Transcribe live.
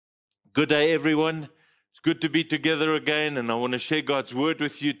Good day, everyone. It's good to be together again, and I want to share God's word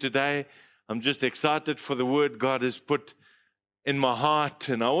with you today. I'm just excited for the word God has put in my heart,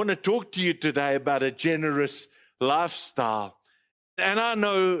 and I want to talk to you today about a generous lifestyle. And I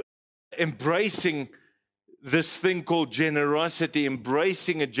know embracing this thing called generosity,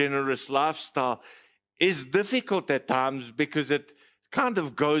 embracing a generous lifestyle is difficult at times because it kind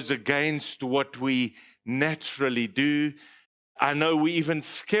of goes against what we naturally do. I know we're even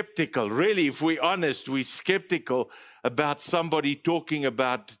skeptical. Really, if we're honest, we're skeptical about somebody talking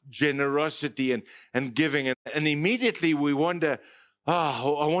about generosity and giving. And immediately we wonder, I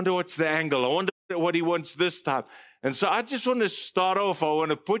wonder what's the angle. I wonder what he wants this time. And so I just want to start off. I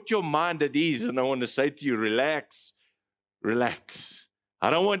want to put your mind at ease. And I want to say to you, relax, relax. I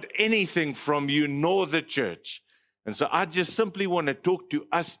don't want anything from you nor the church. And so I just simply want to talk to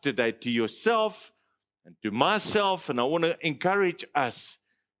us today, to yourself, and to myself, and I want to encourage us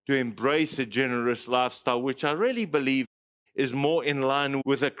to embrace a generous lifestyle, which I really believe is more in line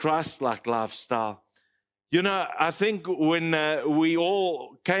with a Christ-like lifestyle. You know, I think when we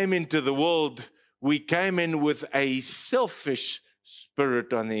all came into the world, we came in with a selfish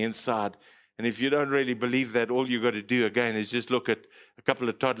spirit on the inside. And if you don't really believe that, all you got to do again is just look at a couple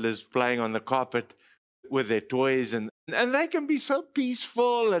of toddlers playing on the carpet with their toys, and they can be so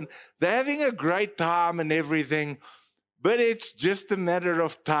peaceful and they're having a great time and everything, but it's just a matter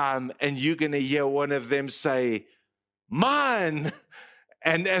of time and you're going to hear one of them say, mine.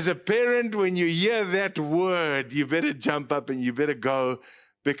 And as a parent, when you hear that word, you better jump up and you better go,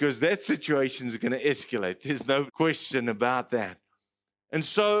 because that situation is going to escalate. There's no question about that. And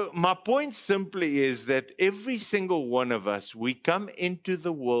so my point simply is that every single one of us, we come into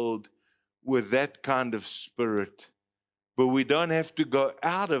the world with that kind of spirit, but we don't have to go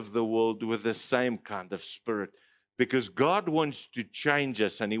out of the world with the same kind of spirit, because God wants to change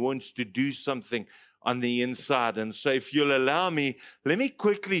us and He wants to do something on the inside. And so if you'll allow me, let me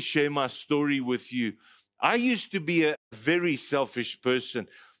quickly share my story with you. I used to be a very selfish person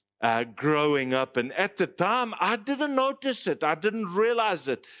growing up, and at the time I didn't notice it, I didn't realize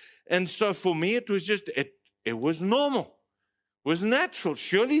it. And so for me it was just, it was normal. Was natural.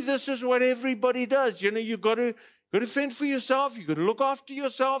 Surely this is what everybody does. You know, you got to fend for yourself. You got to look after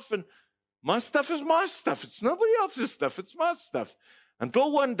yourself. And my stuff is my stuff. It's nobody else's stuff. It's my stuff.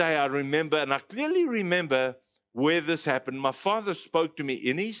 Until one day I remember, and I clearly remember where this happened. My father spoke to me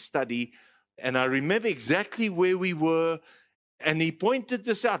in his study, and I remember exactly where we were. And he pointed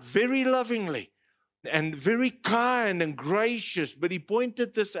this out very lovingly and very kind and gracious. But he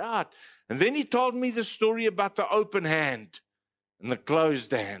pointed this out. And then he told me the story about the open hand and the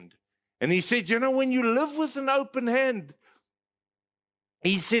closed hand. And he said, you know, when you live with an open hand,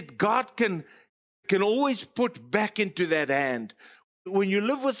 he said, God can always put back into that hand. When you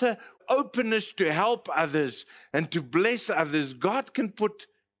live with an openness to help others and to bless others, God can put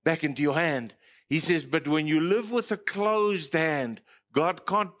back into your hand. He says, but when you live with a closed hand, God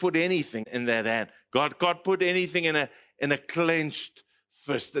can't put anything in that hand. God can't put anything in a clenched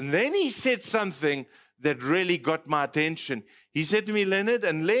fist. And then he said something that really got my attention. He said to me, Leonard,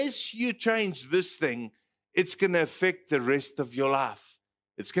 unless you change this thing, it's going to affect the rest of your life.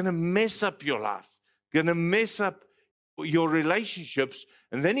 It's going to mess up your life, going to mess up your relationships.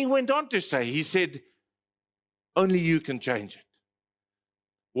 And then he went on to say, he said, only you can change it.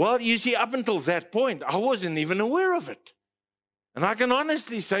 Well, you see, up until that point, I wasn't even aware of it. And I can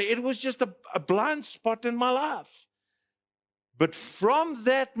honestly say it was just a blind spot in my life. But from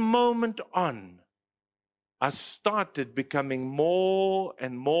that moment on, I started becoming more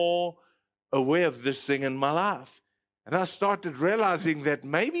and more aware of this thing in my life. And I started realizing that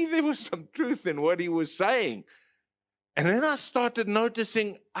maybe there was some truth in what he was saying. And then I started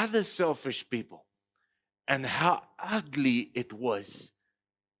noticing other selfish people and how ugly it was.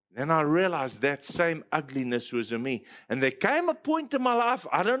 Then I realized that same ugliness was in me. And there came a point in my life,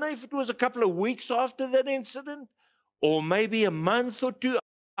 I don't know if it was a couple of weeks after that incident, or maybe a month or two,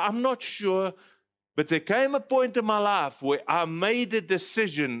 I'm not sure. But there came a point in my life where I made a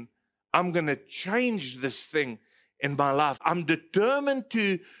decision, I'm going to change this thing in my life. I'm determined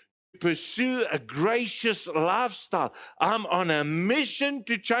to pursue a gracious lifestyle. I'm on a mission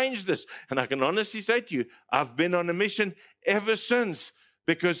to change this. And I can honestly say to you, I've been on a mission ever since,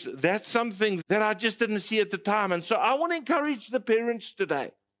 because that's something that I just didn't see at the time. And so I want to encourage the parents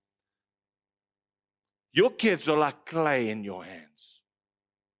today. Your kids are like clay in your hands.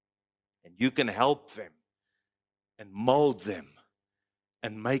 And you can help them and mold them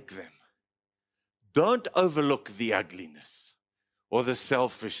and make them. Don't overlook the ugliness or the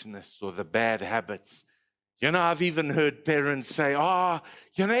selfishness or the bad habits. You know, I've even heard parents say,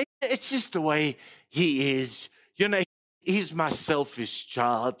 it's just the way he is. You know, he's my selfish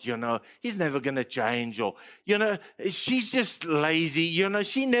child, he's never going to change. Or, she's just lazy.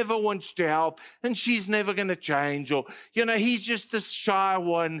 She never wants to help and she's never going to change. Or, he's just this shy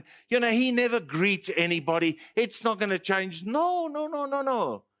one. He never greets anybody. It's not going to change.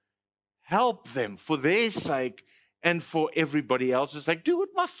 No. Help them for their sake and for everybody else's sake. Do what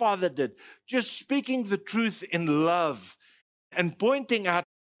my father did, just speaking the truth in love and pointing out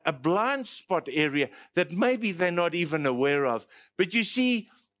a blind spot area that maybe they're not even aware of. But you see,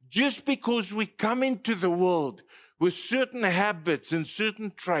 just because we come into the world with certain habits and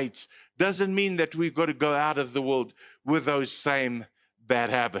certain traits doesn't mean that we've got to go out of the world with those same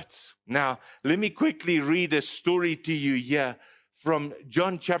bad habits. Now, let me quickly read a story to you here from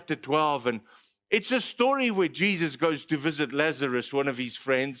John chapter 12. And it's a story where Jesus goes to visit Lazarus, one of his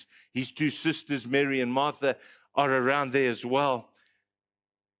friends. His two sisters, Mary and Martha, are around there as well.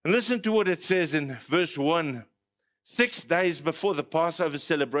 And listen to what it says in verse 1. 6 days before the Passover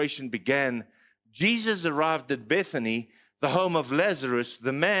celebration began, Jesus arrived at Bethany, the home of Lazarus,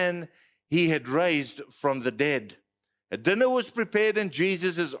 the man he had raised from the dead. A dinner was prepared in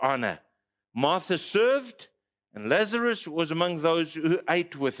Jesus' honor. Martha served, and Lazarus was among those who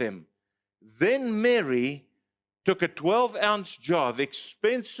ate with him. Then Mary took a 12-ounce jar of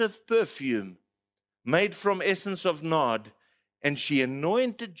expensive perfume made from essence of nard, and she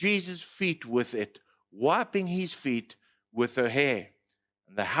anointed Jesus' feet with it, wiping his feet with her hair.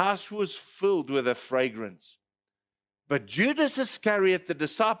 And the house was filled with a fragrance. But Judas Iscariot, the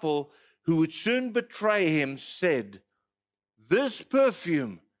disciple who would soon betray him, said, "This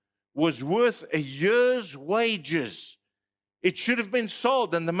perfume was worth a year's wages. It should have been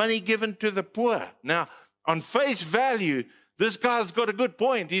sold and the money given to the poor." Now, on face value, this guy's got a good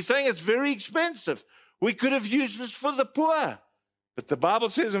point. He's saying it's very expensive. We could have used this for the poor. But the Bible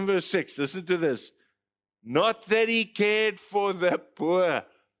says in verse 6, listen to this, not that he cared for the poor.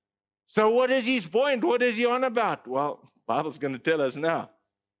 So what is his point? What is he on about? Well, the Bible's going to tell us now.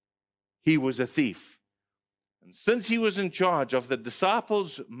 He was a thief. And since he was in charge of the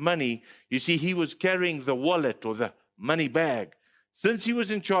disciples' money, you see, he was carrying the wallet or the money bag. Since he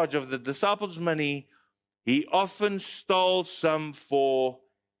was in charge of the disciples' money, he often stole some for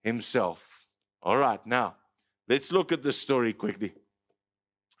himself. All right, now, let's look at this story quickly.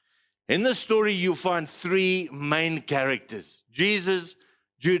 In this story, you'll find three main characters: Jesus,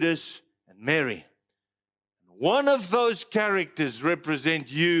 Judas, and Mary. One of those characters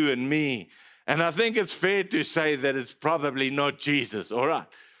represent you and me. And I think it's fair to say that it's probably not Jesus. All right.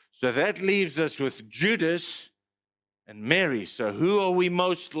 So that leaves us with Judas and Mary. So who are we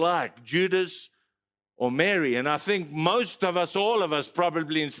most like, Judas or Mary? And I think most of us, all of us,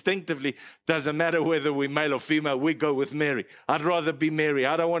 probably instinctively, doesn't matter whether we're male or female, we go with Mary. I'd rather be Mary.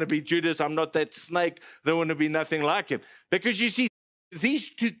 I don't want to be Judas. I'm not that snake. I don't want to be nothing like him. Because you see, these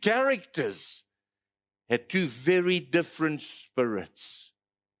two characters had two very different spirits.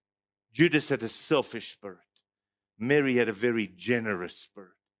 Judas had a selfish spirit. Mary had a very generous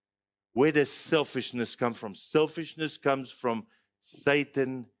spirit. Where does selfishness come from? Selfishness comes from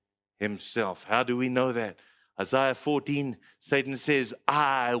Satan himself. How do we know that? Isaiah 14, Satan says,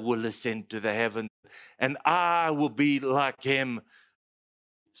 I will ascend to the heaven and I will be like him.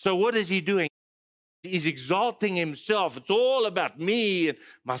 So what is he doing? He's exalting himself. It's all about me and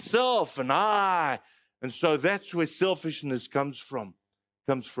myself and I. And so that's where selfishness comes from.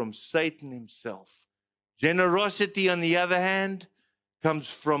 It comes from Satan himself. Generosity, on the other hand, comes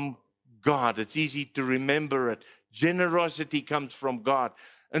from God. It's easy to remember it. Generosity comes from God.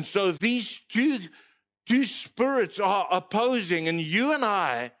 And so these two spirits are opposing, and you and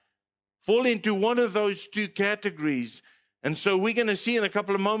I fall into one of those two categories. And so we're going to see in a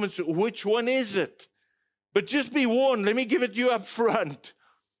couple of moments which one is it. But just be warned, let me give it to you up front.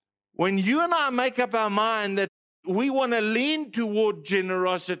 When you and I make up our mind that we want to lean toward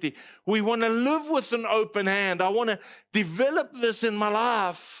generosity, we want to live with an open hand, I want to develop this in my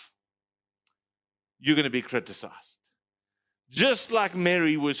life, you're going to be criticized. Just like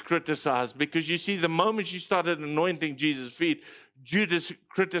Mary was criticized, because you see, the moment she started anointing Jesus' feet, Judas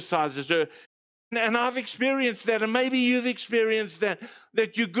criticizes her. And I've experienced that, and maybe you've experienced that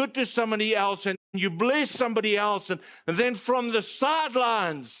you're good to somebody else and you bless somebody else, and then from the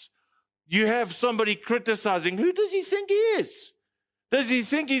sidelines, you have somebody criticizing. Who does he think he is? Does he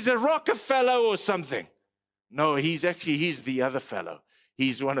think he's a Rockefeller or something? No, he's the other fellow.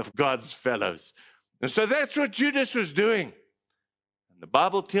 He's one of God's fellows. And so that's what Judas was doing. And the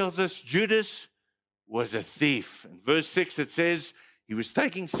Bible tells us Judas was a thief. In verse 6 it says, He was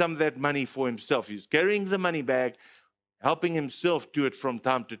taking some of that money for himself. He was carrying the money bag, helping himself do it from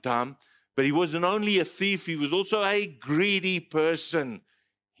time to time. But he wasn't only a thief, he was also a greedy person.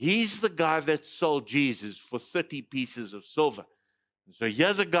 He's the guy that sold Jesus for 30 pieces of silver. And so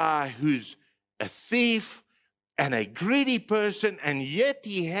here's a guy who's a thief and a greedy person, and yet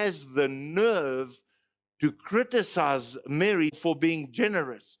he has the nerve to criticize Mary for being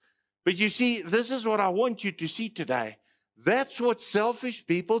generous. But you see, this is what I want you to see today. That's what selfish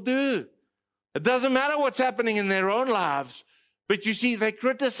people do. It doesn't matter what's happening in their own lives, but you see, they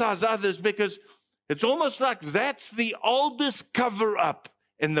criticize others because it's almost like that's the oldest cover-up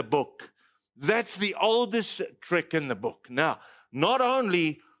in the book. That's the oldest trick in the book. Now, not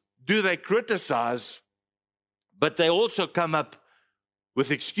only do they criticize, but they also come up with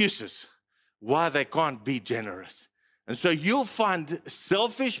excuses why they can't be generous. And so you'll find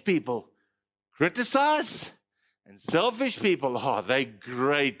selfish people criticize, and selfish people, they're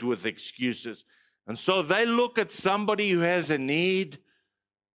great with excuses. And so they look at somebody who has a need.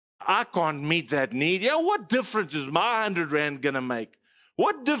 I can't meet that need. Yeah, what difference is my 100 rand going to make?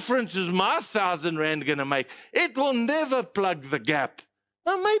 What difference is my 1,000 rand going to make? It will never plug the gap.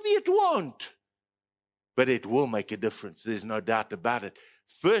 Now, maybe it won't, but it will make a difference. There's no doubt about it.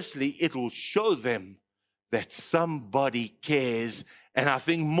 Firstly, it will show them that somebody cares. And I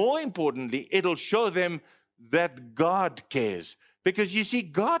think more importantly, it'll show them that God cares. Because you see,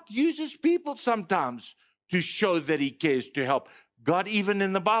 God uses people sometimes to show that he cares, to help. God, even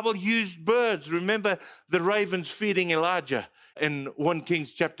in the Bible, used birds. Remember the ravens feeding Elijah in 1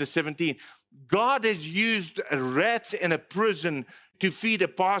 Kings chapter 17. God has used rats in a prison to feed a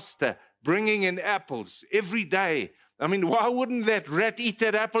pastor, bringing in apples every day. I mean, why wouldn't that rat eat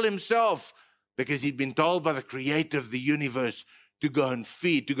that apple himself? Because he'd been told by the creator of the universe to go and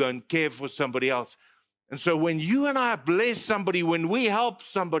feed, to go and care for somebody else. And so when you and I bless somebody, when we help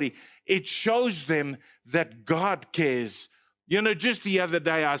somebody, it shows them that God cares. You know, just the other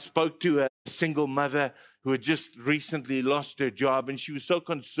day, I spoke to a single mother who had just recently lost her job, and she was so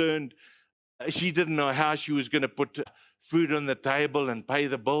concerned. She didn't know how she was going to put food on the table and pay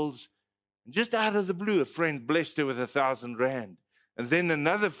the bills. And just out of the blue, a friend blessed her with 1,000 rand. And then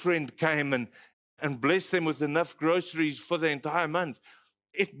another friend came and blessed them with enough groceries for the entire month.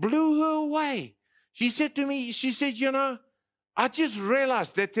 It blew her away. She said to me, you know, I just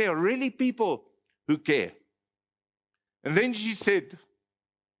realized that there are really people who care. And then she said,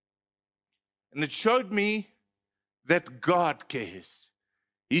 and it showed me that God cares.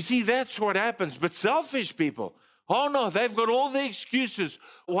 You see, that's what happens. But selfish people, oh no, they've got all the excuses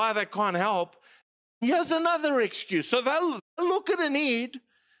why they can't help. Here's another excuse. So they'll look at a need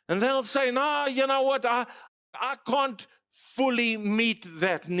and they'll say, no, you know what, I can't fully meet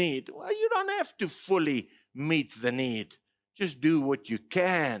that need. Well, you don't have to fully meet the need. Just do what you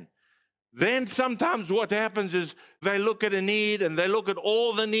can. Then sometimes what happens is they look at a need and they look at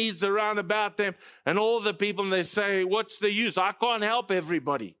all the needs around about them and all the people, and they say, what's the use? I can't help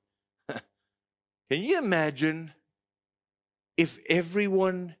everybody. Can you imagine if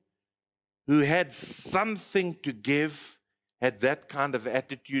everyone who had something to give had that kind of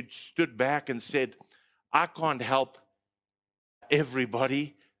attitude, stood back and said, I can't help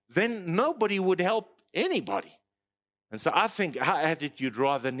everybody, then nobody would help anybody. And so I think our attitude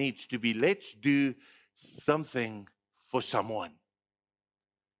rather needs to be, let's do something for someone.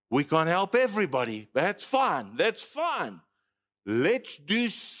 We can't help everybody. That's fine. That's fine. Let's do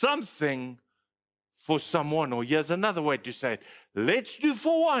something for someone. Or here's another way to say it. Let's do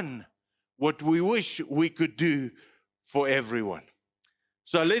for one what we wish we could do for everyone.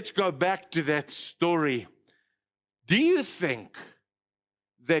 So let's go back to that story. Do you think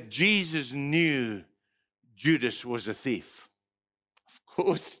that Jesus knew Judas was a thief? Of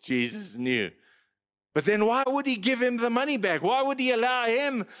course Jesus knew. But then why would he give him the money back? Why would he allow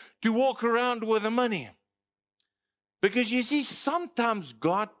him to walk around with the money? Because you see, sometimes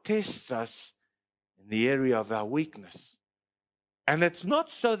God tests us in the area of our weakness. And it's not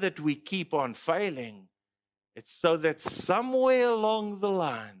so that we keep on failing. It's so that somewhere along the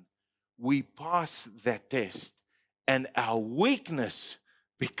line, we pass that test and our weakness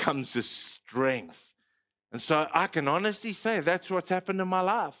becomes a strength. And so I can honestly say that's what's happened in my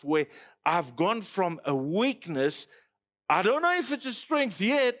life, where I've gone from a weakness. I don't know if it's a strength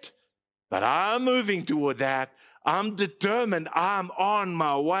yet, but I'm moving toward that. I'm determined. I'm on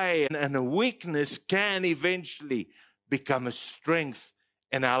my way. And a weakness can eventually become a strength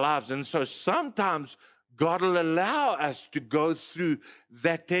in our lives. And so sometimes God will allow us to go through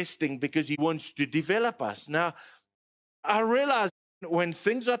that testing because he wants to develop us. Now, I realize when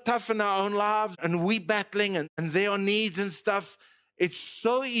things are tough in our own lives and we're battling and there are needs and stuff, it's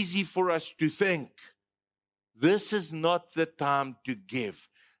so easy for us to think, this is not the time to give.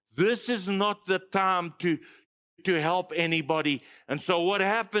 This is not the time to help anybody. And so what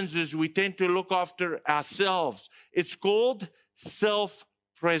happens is we tend to look after ourselves. It's called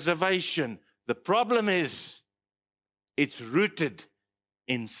self-preservation. The problem is it's rooted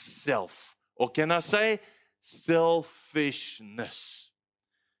in self. Or can I say selfishness?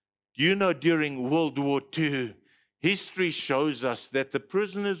 Do you know during World War II, history shows us that the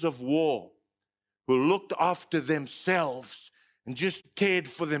prisoners of war who looked after themselves and just cared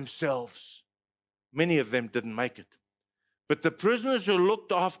for themselves, many of them didn't make it. But the prisoners who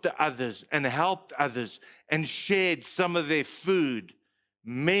looked after others and helped others and shared some of their food,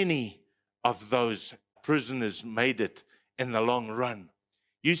 many of those prisoners made it in the long run.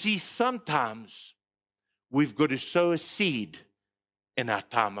 You see, sometimes we've got to sow a seed in our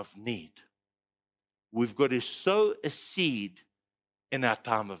time of need. We've got to sow a seed in our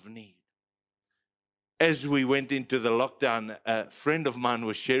time of need. As we went into the lockdown, a friend of mine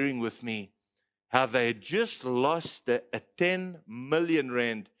was sharing with me how they had just lost a 10 million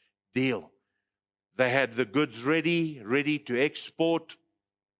rand deal. They had the goods ready to export.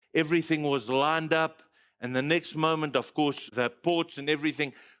 Everything was lined up. And the next moment, of course, the ports and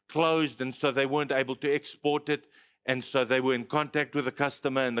everything closed, and so they weren't able to export it. And so they were in contact with the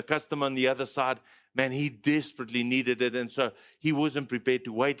customer, and the customer on the other side, man, he desperately needed it. And so he wasn't prepared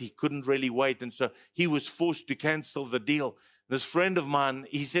to wait. He couldn't really wait. And so he was forced to cancel the deal. This friend of mine,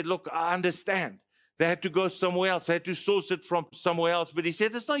 he said, look, I understand. They had to go somewhere else. They had to source it from somewhere else. But he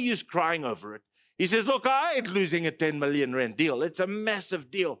said, there's no use crying over it. He says, look, I ain't losing a 10 million rand deal. It's a massive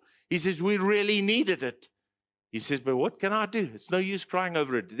deal. He says, we really needed it. He says, but what can I do? It's no use crying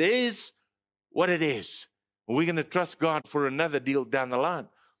over it. It is what it is. We're going to trust God for another deal down the line.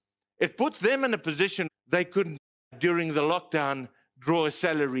 It put them in a position they couldn't, during the lockdown, draw a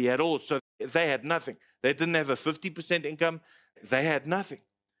salary at all. So they had nothing. They didn't have a 50% income. They had nothing.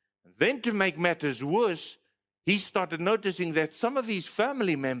 And then to make matters worse, he started noticing that some of his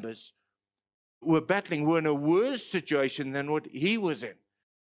family members were in a worse situation than what he was in.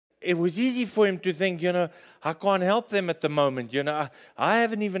 It was easy for him to think, I can't help them at the moment. I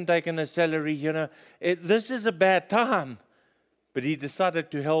haven't even taken a salary. This is a bad time. But he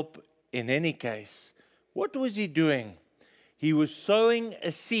decided to help in any case. What was he doing? He was sowing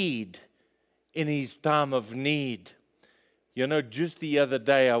a seed in his time of need. Just the other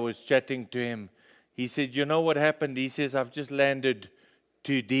day I was chatting to him. He said, you know what happened? He says, I've just landed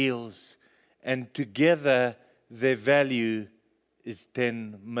 2 deals. And together their value is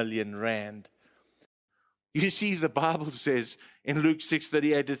 10 million rand. You see, the Bible says in Luke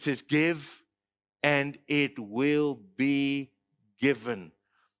 6:38, it says, give and it will be given.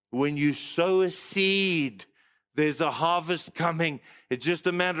 When you sow a seed, there's a harvest coming. It's just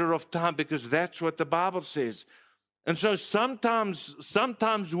a matter of time, because that's what the Bible says. And so sometimes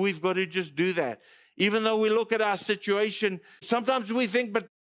we've got to just do that. Even though we look at our situation, sometimes we think, but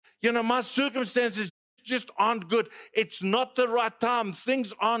my circumstances just aren't good. It's not the right time.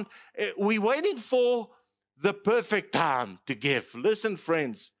 Things aren't. We're waiting for the perfect time to give. Listen,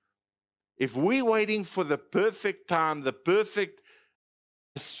 friends, if we're waiting for the perfect time, the perfect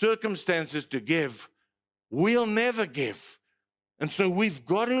circumstances to give, we'll never give. And so we've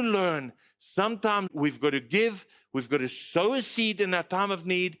got to learn. Sometimes we've got to give. We've got to sow a seed in our time of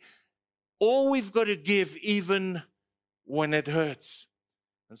need, or we've got to give even when it hurts.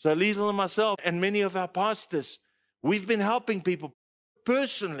 And so Liesl and myself and many of our pastors, we've been helping people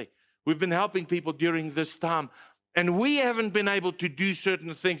personally. We've been helping people during this time. And we haven't been able to do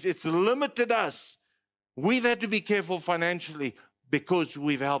certain things. It's limited us. We've had to be careful financially because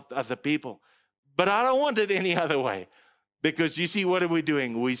we've helped other people. But I don't want it any other way. Because you see, what are we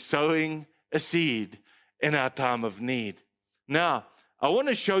doing? We're sowing a seed in our time of need. Now, I want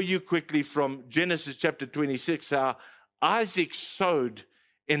to show you quickly from Genesis chapter 26 how Isaac sowed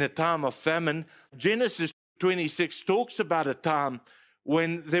in a time of famine. Genesis 26 talks about a time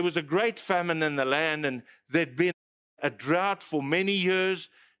when there was a great famine in the land, and there'd been a drought for many years,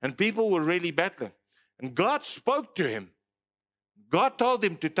 and people were really battling. And God spoke to him. God told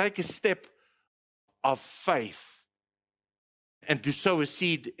him to take a step of faith and to sow a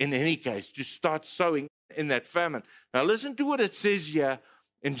seed in any case, to start sowing in that famine. Now listen to what it says here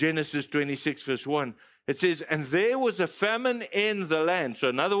in Genesis 26 verse 1. It says, and there was a famine in the land. So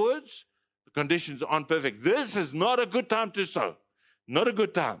in other words, the conditions aren't perfect. This is not a good time to sow. Not a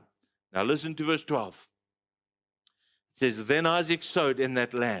good time. Now listen to verse 12. It says, then Isaac sowed in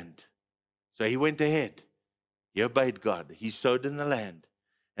that land. So he went ahead. He obeyed God. He sowed in the land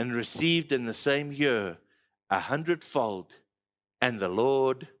and received in the same year 100-fold and the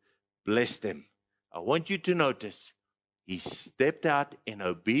Lord blessed him. I want you to notice, he stepped out in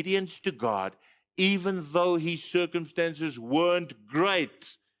obedience to God, even though his circumstances weren't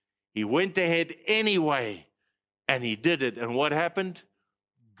great. He went ahead anyway, and he did it. And what happened?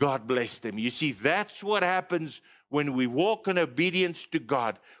 God blessed him. You see, that's what happens when we walk in obedience to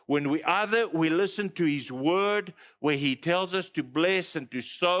God. When we listen to his word, where he tells us to bless and to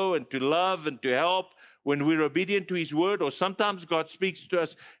sow and to love and to help, when we're obedient to his word, or sometimes God speaks to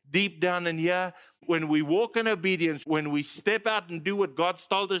us deep down in here, when we walk in obedience, when we step out and do what God's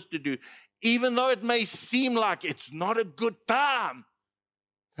told us to do, even though it may seem like it's not a good time,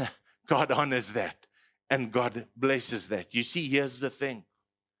 God honors that and God blesses that. You see, here's the thing.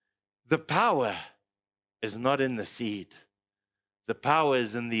 The power is not in the seed. The power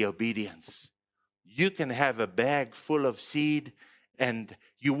is in the obedience. You can have a bag full of seed and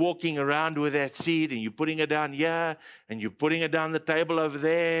you're walking around with that seed and you're putting it down here and you're putting it down the table over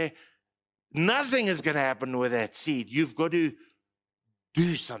there. Nothing is going to happen with that seed. You've got to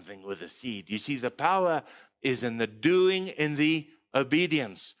do something with the seed. You see, the power is in the doing, in the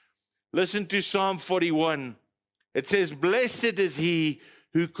obedience. Listen to Psalm 41. It says, "Blessed is he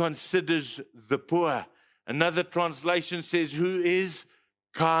who considers the poor." Another translation says, "who is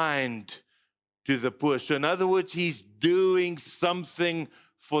kind to the poor." So in other words, he's doing something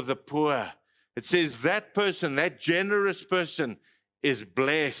for the poor. It says that person, that generous person, is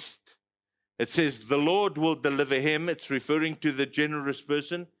blessed. It says the Lord will deliver him. It's referring to the generous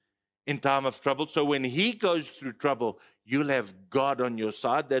person in time of trouble. So when he goes through trouble, you'll have God on your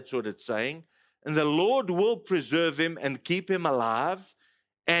side. That's what it's saying. And the Lord will preserve him and keep him alive,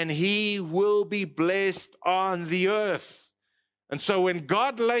 and he will be blessed on the earth. And so when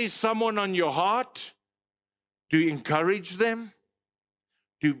God lays someone on your heart to encourage them,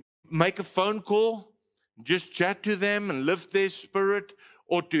 to make a phone call, just chat to them and lift their spirit,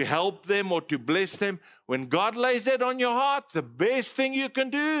 or to help them or to bless them, when God lays that on your heart, the best thing you can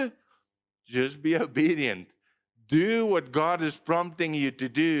do, just be obedient. Do what God is prompting you to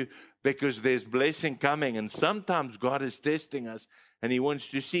do, because there's blessing coming. And sometimes God is testing us and he wants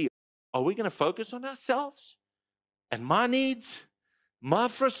to see, are we going to focus on ourselves and my needs, my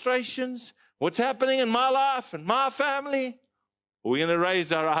frustrations, what's happening in my life and my family? Or are we going to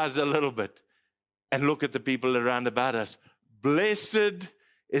raise our eyes a little bit and look at the people around about us? Blessed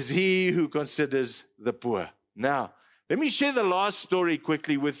is he who considers the poor. Now, let me share the last story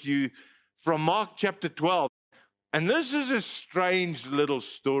quickly with you from Mark chapter 12. And this is a strange little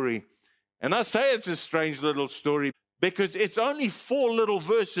story. And I say it's a strange little story because it's only 4 little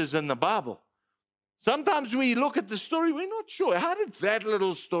verses in the Bible. Sometimes we look at the story, we're not sure. How did that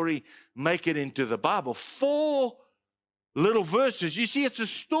little story make it into the Bible? 4 little verses. You see, it's a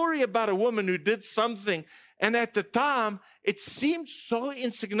story about a woman who did something. And at the time, it seemed so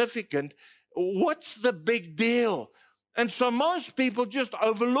insignificant. What's the big deal? And so most people just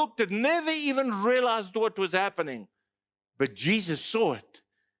overlooked it, never even realized what was happening. But Jesus saw it,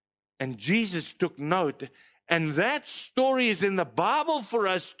 and Jesus took note. And that story is in the Bible for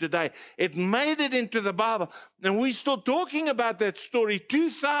us today. It made it into the Bible. And we're still talking about that story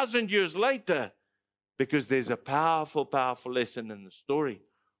 2,000 years later, because there's a powerful, powerful lesson in the story.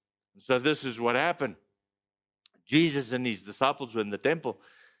 And so this is what happened. Jesus and his disciples were in the temple.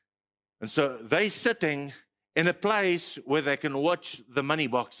 And so they're sitting in a place where they can watch the money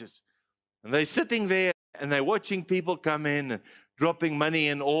boxes. And they're sitting there and they're watching people come in and dropping money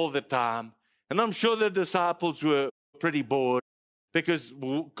in all the time. And I'm sure the disciples were pretty bored because,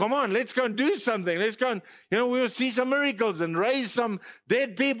 come on, let's go and do something. Let's go and, we'll see some miracles and raise some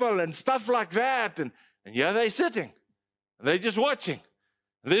dead people and stuff like that. And yeah, they're sitting. They're just watching.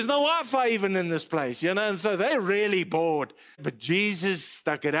 There's no Wi-Fi even in this place, and so they're really bored. But Jesus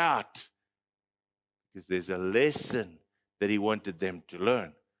stuck it out, because there's a lesson that he wanted them to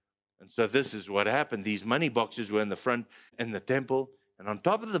learn. And so this is what happened. These money boxes were in the front in the temple. And on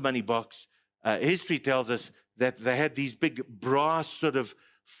top of the money box, history tells us that they had these big brass sort of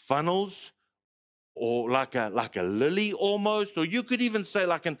funnels, or like a lily almost, or you could even say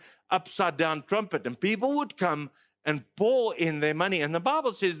like an upside down trumpet. And people would come and pour in their money. And the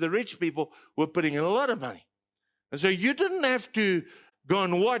Bible says the rich people were putting in a lot of money. And so you didn't have to go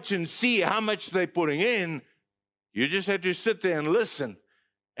and watch and see how much they're putting in. You just had to sit there and listen,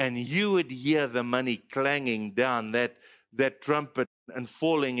 and you would hear the money clanging down that trumpet and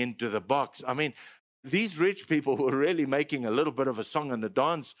falling into the box. I mean, these rich people were really making a little bit of a song and a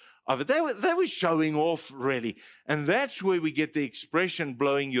dance of it. They were showing off, really. And that's where we get the expression,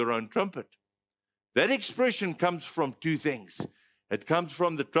 blowing your own trumpet. That expression comes from 2 things. It comes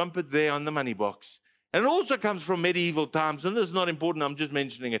from the trumpet there on the money box, And it also comes from medieval times, and this is not important, I'm just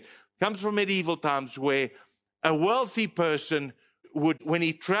mentioning it. It comes from medieval times where a wealthy person would, when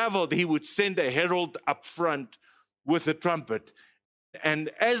he traveled, he would send a herald up front with a trumpet. And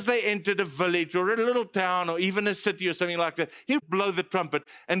as they entered a village or a little town or even a city or something like that, he would blow the trumpet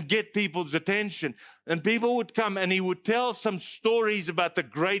and get people's attention. And people would come and he would tell some stories about the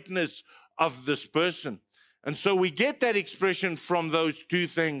greatness of this person. And so we get that expression from those two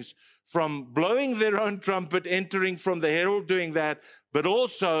things, from blowing their own trumpet, entering from the herald doing that, but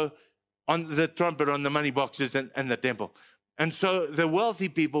also on the trumpet on the money boxes and the temple. And so the wealthy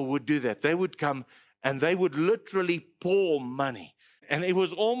people would do that. They would come and they would literally pour money. And it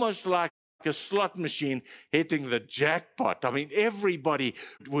was almost like a slot machine hitting the jackpot. I mean, everybody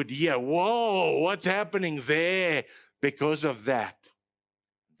would hear, whoa, what's happening there because of that?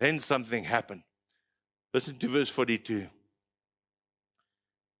 Then something happened. Listen to verse 42.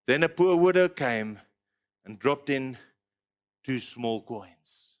 Then a poor widow came and dropped in 2 small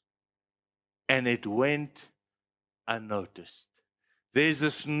coins. And it went unnoticed. There's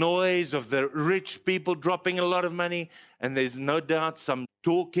this noise of the rich people dropping a lot of money, and there's no doubt some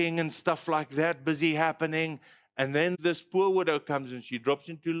talking and stuff like that busy happening. And then this poor widow comes and she drops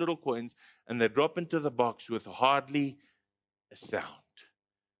in 2 little coins, and they drop into the box with hardly a sound.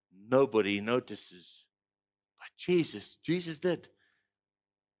 Nobody notices. But Jesus did.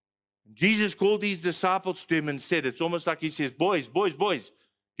 Jesus called these disciples to him and said, it's almost like he says, boys,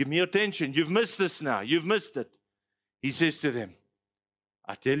 give me your attention. You've missed this now. You've missed it. He says to them,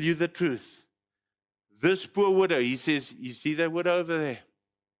 I tell you the truth. This poor widow, he says, you see that widow over there?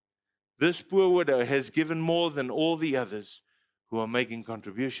 This poor widow has given more than all the others who are making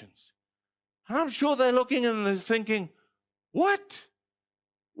contributions. And I'm sure they're looking and they're thinking, what?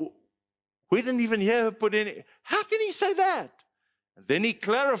 We didn't even hear her put in. How can he say that? And then he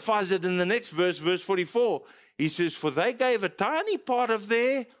clarifies it in the next verse, verse 44. He says, for they gave a tiny part of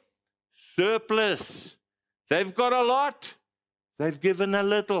their surplus. They've got a lot. They've given a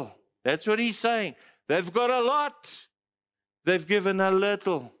little. That's what he's saying. They've got a lot. They've given a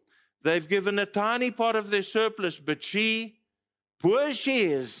little. They've given a tiny part of their surplus, but she, poor as she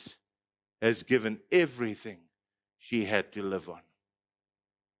is, has given everything she had to live on.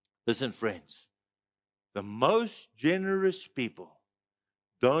 Listen, friends, the most generous people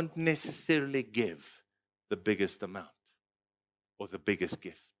don't necessarily give the biggest amount or the biggest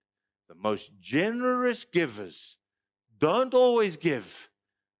gift. The most generous givers don't always give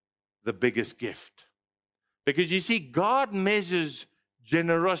the biggest gift. Because you see, God measures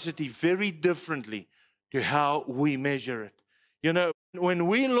generosity very differently to how we measure it. You know, when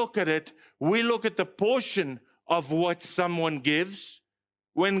we look at it, we look at the portion of what someone gives.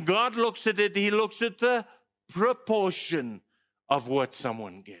 When God looks at it, he looks at the proportion of what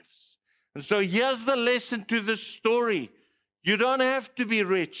someone gives. And so here's the lesson to this story. You don't have to be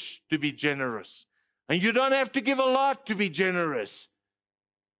rich to be generous. And you don't have to give a lot to be generous.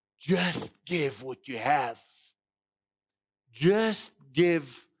 Just give what you have. Just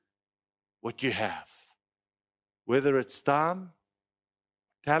give what you have. Whether it's time,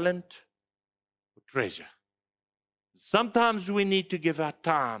 talent, or treasure. Sometimes we need to give our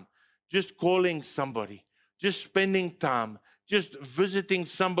time, just calling somebody, just spending time, just visiting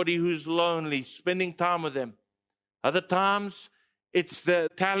somebody who's lonely, spending time with them. Other times, it's the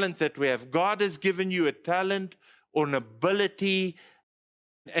talent that we have. God has given you a talent or an ability,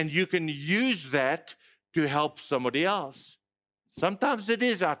 and you can use that to help somebody else. Sometimes it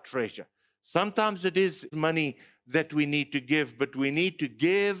is our treasure. Sometimes it is money that we need to give, but we need to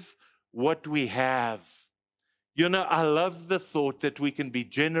give what we have. You know, I love the thought that we can be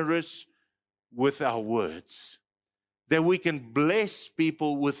generous with our words, that we can bless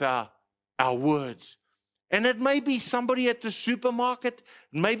people with our words. And it may be somebody at the supermarket,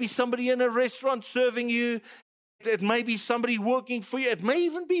 it may be somebody in a restaurant serving you, it may be somebody working for you, it may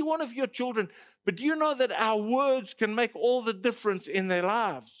even be one of your children. But do you know that our words can make all the difference in their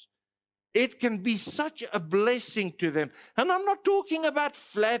lives? It can be such a blessing to them. And I'm not talking about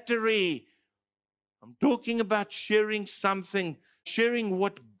flattery. I'm talking about sharing something, sharing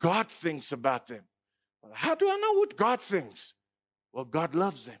what God thinks about them. Well, how do I know what God thinks? Well, God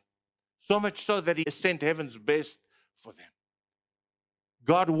loves them. So much so that he has sent heaven's best for them.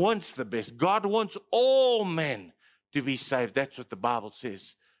 God wants the best. God wants all men to be saved. That's what the Bible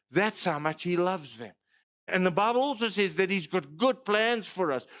says. That's how much he loves them. And the Bible also says that he's got good plans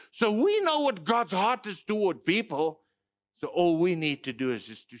for us. So we know what God's heart is toward people. So all we need to do is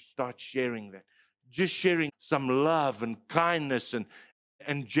just to start sharing that. Just sharing some love and kindness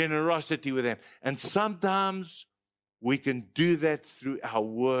and generosity with them. And sometimes We can do that through our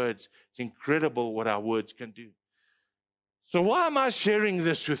words. It's incredible what our words can do. So why am I sharing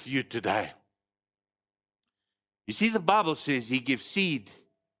this with you today? You see, the Bible says He gives seed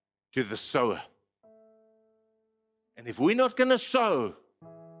to the sower. And if we're not going to sow,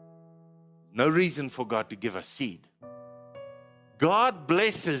 no reason for God to give us seed. God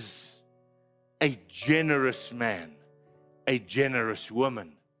blesses a generous man, a generous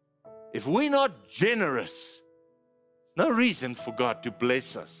woman. If we're not generous, there's no reason for God to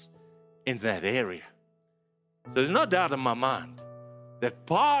bless us in that area. So there's no doubt in my mind that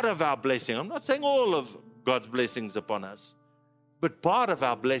part of our blessing, I'm not saying all of God's blessings upon us, but part of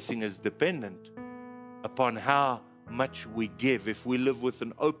our blessing is dependent upon how much we give. If we live with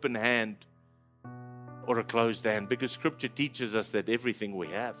an open hand or a closed hand, because Scripture teaches us that everything we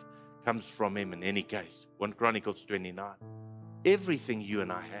have comes from Him in any case. 1 Chronicles 29. Everything you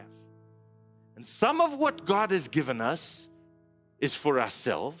and I have. And some of what God has given us is for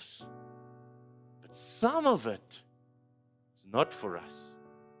ourselves, but some of it is not for us.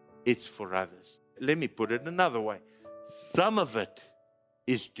 It's for others. Let me put it another way. Some of it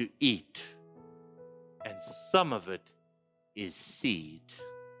is to eat, and some of it is seed.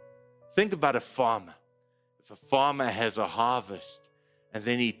 Think about a farmer. If a farmer has a harvest, and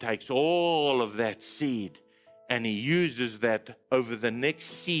then he takes all of that seed, and he uses that over the next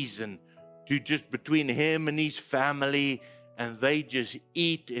season to just between him and his family, and they just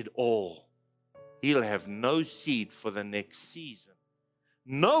eat it all. He'll have no seed for the next season.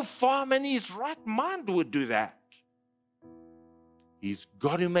 No farmer in his right mind would do that. He's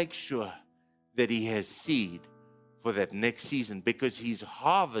got to make sure that he has seed for that next season, because his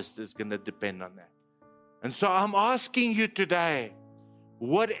harvest is going to depend on that. And so I'm asking you today,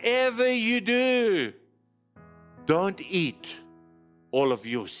 whatever you do, don't eat all of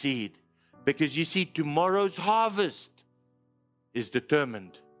your seed, because you see, tomorrow's harvest is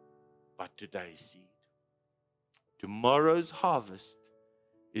determined by today's seed. Tomorrow's harvest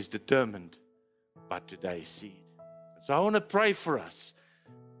is determined by today's seed. So I want to pray for us.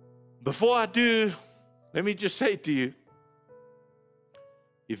 Before I do, let me just say to you,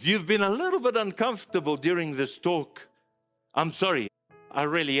 if you've been a little bit uncomfortable during this talk, I'm sorry. I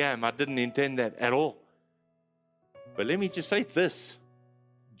really am. I didn't intend that at all. But let me just say this.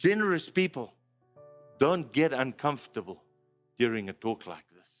 Generous people don't get uncomfortable during a talk like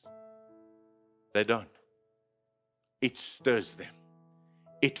this. They don't. It stirs them.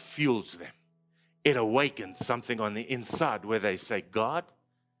 It fuels them. It awakens something on the inside where they say, God,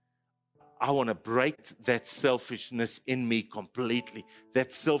 I want to break that selfishness in me completely.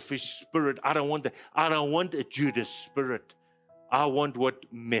 That selfish spirit. I don't want that. I don't want a Judas spirit. I want what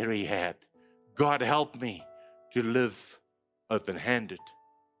Mary had. God, help me to live open-handed.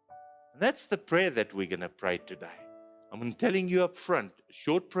 And that's the prayer that we're going to pray today. I'm telling you up front, a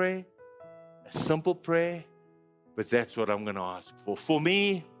short prayer, a simple prayer, but that's what I'm going to ask for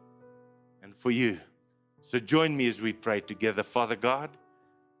me and for you. So join me as we pray together. Father God,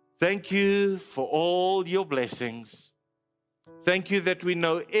 thank you for all your blessings. Thank you that we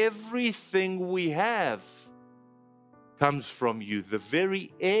know everything we have comes from you. The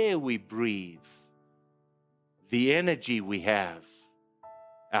very air we breathe, the energy we have,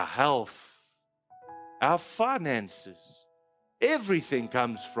 our health, our finances, everything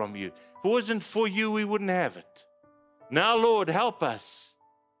comes from you. If it wasn't for you, we wouldn't have it. Now, Lord, help us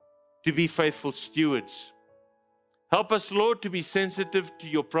to be faithful stewards. Help us, Lord, to be sensitive to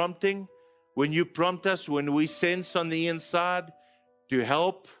your prompting. When you prompt us, when we sense on the inside to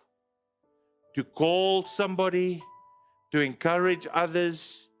help, to call somebody, to encourage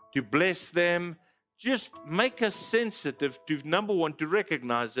others, to bless them, just make us sensitive to, number one, to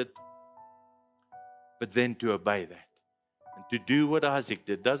recognize it, but then to obey that and to do what Isaac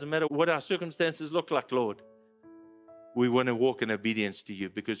did. Doesn't matter what our circumstances look like, Lord. We want to walk in obedience to you,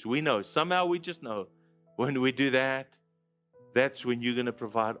 because we know, somehow we just know, when we do that, that's when you're going to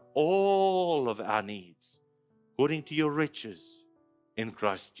provide all of our needs according to your riches in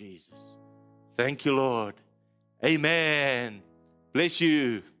Christ Jesus. Thank you, Lord. Amen. Bless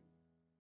you.